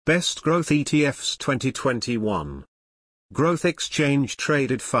Best Growth ETFs 2021. Growth Exchange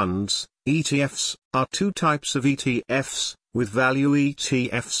Traded Funds, ETFs, are two types of ETFs, with value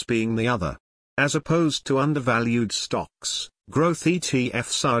ETFs being the other. As opposed to undervalued stocks, growth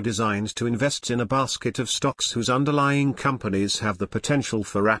ETFs are designed to invest in a basket of stocks whose underlying companies have the potential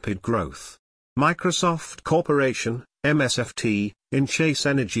for rapid growth. Microsoft Corporation, MSFT, Chase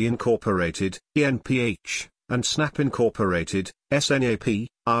Energy Incorporated, ENPH, and Snap Incorporated, SNAP,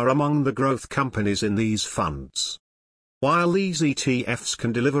 are among the growth companies in these funds. While these ETFs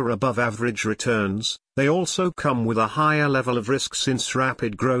can deliver above-average returns, they also come with a higher level of risk since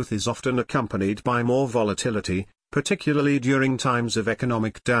rapid growth is often accompanied by more volatility, particularly during times of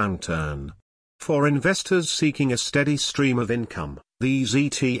economic downturn. For investors seeking a steady stream of income, these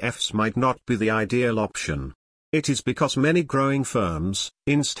ETFs might not be the ideal option. It is because many growing firms,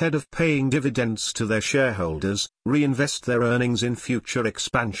 instead of paying dividends to their shareholders, reinvest their earnings in future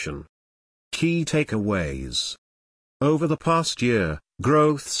expansion. Key takeaways. Over the past year,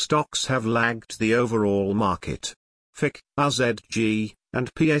 growth stocks have lagged the overall market. FIC, AZG, and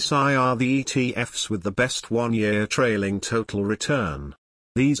PSI are the ETFs with the best one-year trailing total return.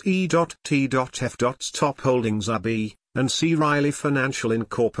 These E.T.F. top holdings are B and C. Riley Financial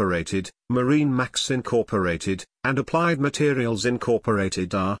Incorporated, Marine Max Incorporated, and Applied Materials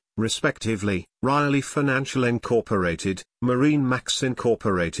Incorporated are, respectively, Riley Financial Incorporated, Marine Max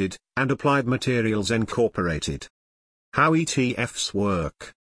Incorporated, and Applied Materials Incorporated. How ETFs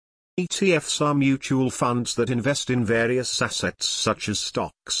work. ETFs are mutual funds that invest in various assets such as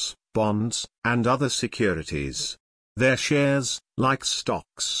stocks, bonds, and other securities. Their shares, like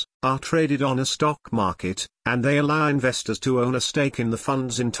stocks, are traded on a stock market, and they allow investors to own a stake in the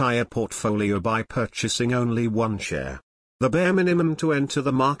fund's entire portfolio by purchasing only one share. The bare minimum to enter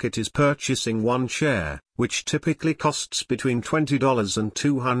the market is purchasing one share, which typically costs between $20 and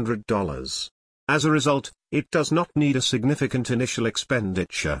 $200. As a result, it does not need a significant initial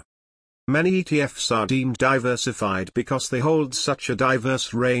expenditure. Many ETFs are deemed diversified because they hold such a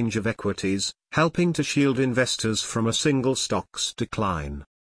diverse range of equities, helping to shield investors from a single stock's decline.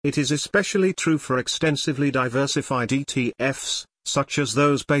 It is especially true for extensively diversified ETFs, such as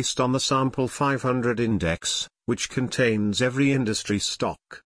those based on the Sample 500 index, which contains every industry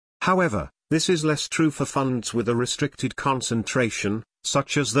stock. However, this is less true for funds with a restricted concentration,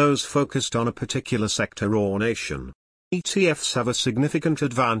 such as those focused on a particular sector or nation. ETFs have a significant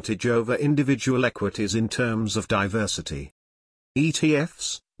advantage over individual equities in terms of diversity.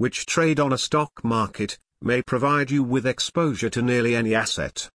 ETFs, which trade on a stock market, may provide you with exposure to nearly any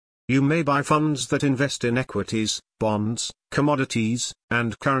asset. You may buy funds that invest in equities, bonds, commodities,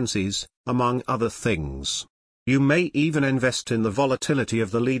 and currencies, among other things. You may even invest in the volatility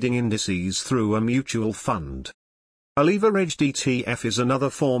of the leading indices through a mutual fund. A leveraged ETF is another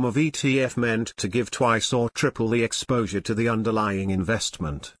form of ETF meant to give twice or triple the exposure to the underlying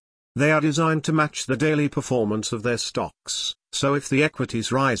investment. They are designed to match the daily performance of their stocks, so if the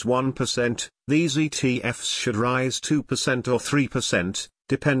equities rise 1%, these ETFs should rise 2% or 3%,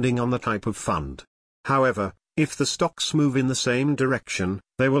 depending on the type of fund. However, if the stocks move in the same direction,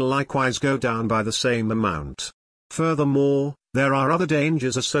 they will likewise go down by the same amount. Furthermore, there are other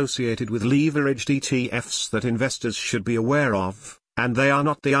dangers associated with leveraged ETFs that investors should be aware of, and they are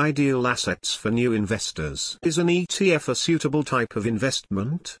not the ideal assets for new investors. Is an ETF a suitable type of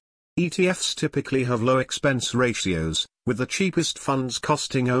investment? ETFs typically have low expense ratios, with the cheapest funds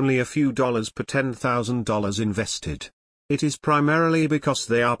costing only a few dollars per $10,000 invested. It is primarily because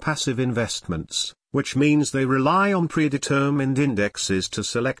they are passive investments, which means they rely on predetermined indexes to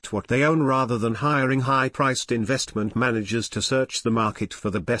select what they own rather than hiring high-priced investment managers to search the market for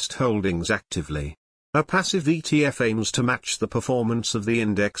the best holdings actively. A passive ETF aims to match the performance of the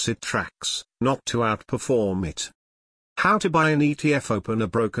index it tracks, not to outperform it. How to buy an ETF? Open a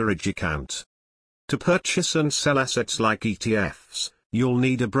brokerage account. To purchase and sell assets like ETFs, you'll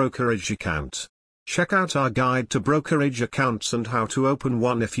need a brokerage account. Check out our guide to brokerage accounts and how to open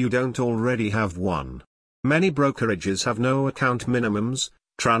one if you don't already have one. Many brokerages have no account minimums,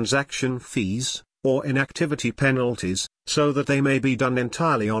 transaction fees, or inactivity penalties, so that they may be done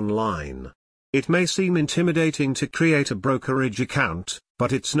entirely online. It may seem intimidating to create a brokerage account,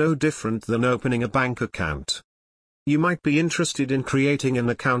 but it's no different than opening a bank account. You might be interested in creating an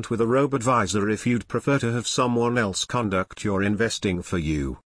account with a robo-advisor if you'd prefer to have someone else conduct your investing for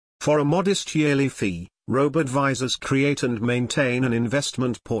you. For a modest yearly fee, robo-advisors create and maintain an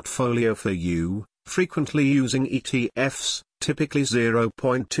investment portfolio for you, frequently using ETFs, typically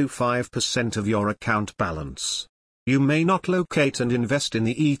 0.25% of your account balance. You may not locate and invest in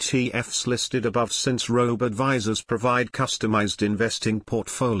the ETFs listed above since robo-advisors provide customized investing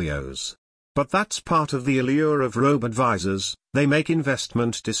portfolios. But that's part of the allure of robo-advisors, they make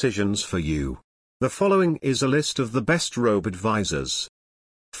investment decisions for you. The following is a list of the best robo-advisors.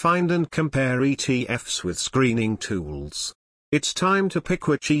 Find and compare ETFs with screening tools. It's time to pick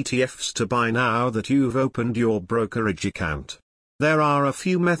which ETFs to buy now that you've opened your brokerage account. There are a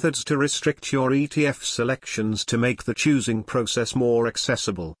few methods to restrict your ETF selections to make the choosing process more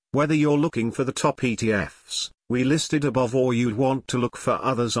accessible, whether you're looking for the top ETFs we listed above or you want to look for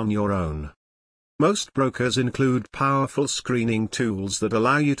others on your own. Most brokers include powerful screening tools that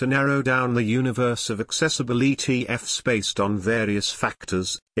allow you to narrow down the universe of accessible ETFs based on various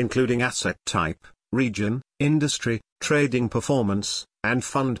factors, including asset type, region, industry, trading performance, and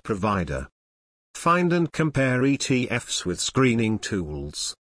fund provider. Find and compare ETFs with screening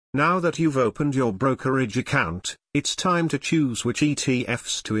tools. Now that you've opened your brokerage account, it's time to choose which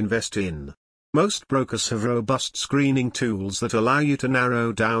ETFs to invest in. Most brokers have robust screening tools that allow you to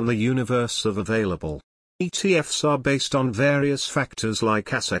narrow down the universe of available ETFs are based on various factors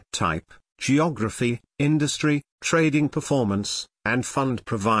like asset type, geography, industry, trading performance, and fund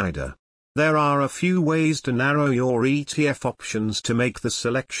provider. There are a few ways to narrow your ETF options to make the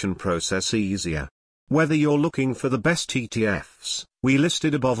selection process easier. Whether you're looking for the best ETFs we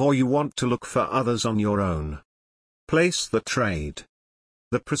listed above or you want to look for others on your own. Place the trade.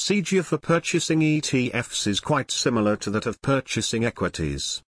 The procedure for purchasing ETFs is quite similar to that of purchasing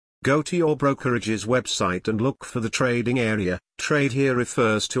equities. Go to your brokerage's website and look for the trading area. Trade here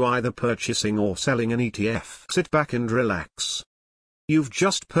refers to either purchasing or selling an ETF. Sit back and relax. You've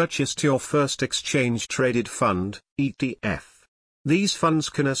just purchased your first exchange-traded fund, ETF. These funds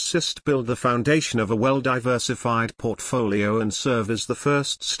can assist build the foundation of a well-diversified portfolio and serve as the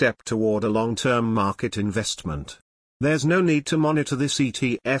first step toward a long-term market investment. There's no need to monitor this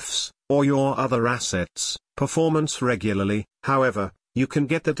ETF's, or your other assets, performance regularly. However, you can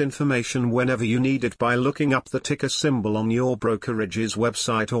get that information whenever you need it by looking up the ticker symbol on your brokerage's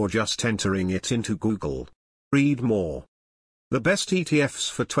website or just entering it into Google. Read more. The best ETFs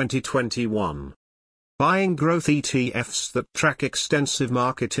for 2021. Buying growth ETFs that track extensive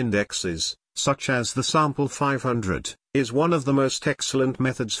market indexes, such as the Sample 500, is one of the most excellent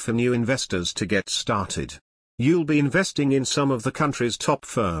methods for new investors to get started. You'll be investing in some of the country's top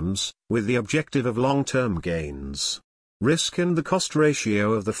firms, with the objective of long-term gains. Risk and the cost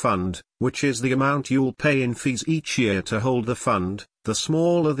ratio of the fund, which is the amount you'll pay in fees each year to hold the fund, the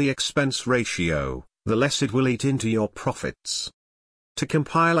smaller the expense ratio, the less it will eat into your profits. To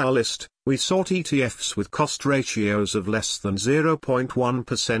compile our list, we sought ETFs with cost ratios of less than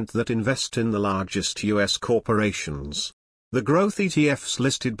 0.1% that invest in the largest U.S. corporations. The growth ETFs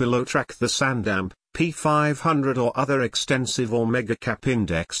listed below track the Sandamp, P500 or other extensive or mega-cap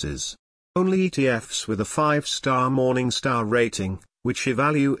indexes. Only ETFs with a 5-star Morningstar rating, which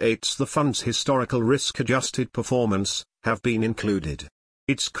evaluates the fund's historical risk-adjusted performance, have been included.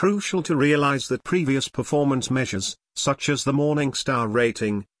 It's crucial to realize that previous performance measures, such as the Morningstar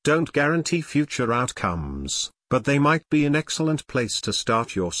rating, don't guarantee future outcomes, but they might be an excellent place to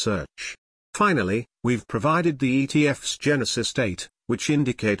start your search. Finally, we've provided the ETF's genesis date, which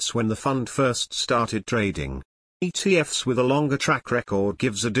indicates when the fund first started trading. ETFs with a longer track record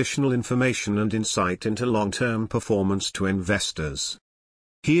gives additional information and insight into long-term performance to investors.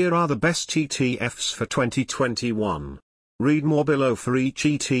 Here are the best ETFs for 2021. Read more below for each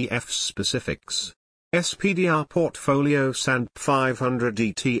ETF's specifics. SPDR Portfolio SANP 500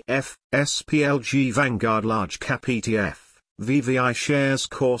 ETF, SPLG Vanguard Large Cap ETF, VVI Shares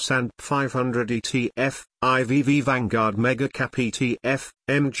Core SANP 500 ETF, IVV Vanguard Mega Cap ETF,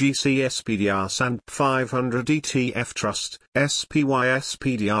 MGC SPDR SANP 500 ETF Trust, SPY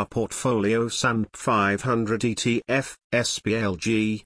SPDR Portfolio SANP 500 ETF, SPLG,